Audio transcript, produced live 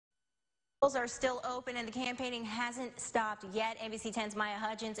Polls are still open and the campaigning hasn't stopped yet. ABC 10's Maya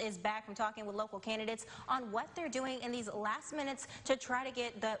Hudgens is back from talking with local candidates on what they're doing in these last minutes to try to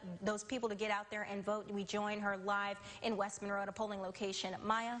get those people to get out there and vote. We join her live in West Monroe at a polling location.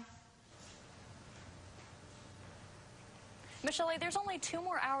 Maya? Michelle, there's only 2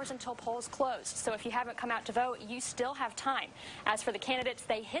 more hours until polls close, so if you haven't come out to vote, you still have time. As for the candidates,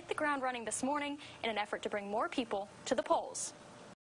 they hit the ground running this morning in an effort to bring more people to the polls.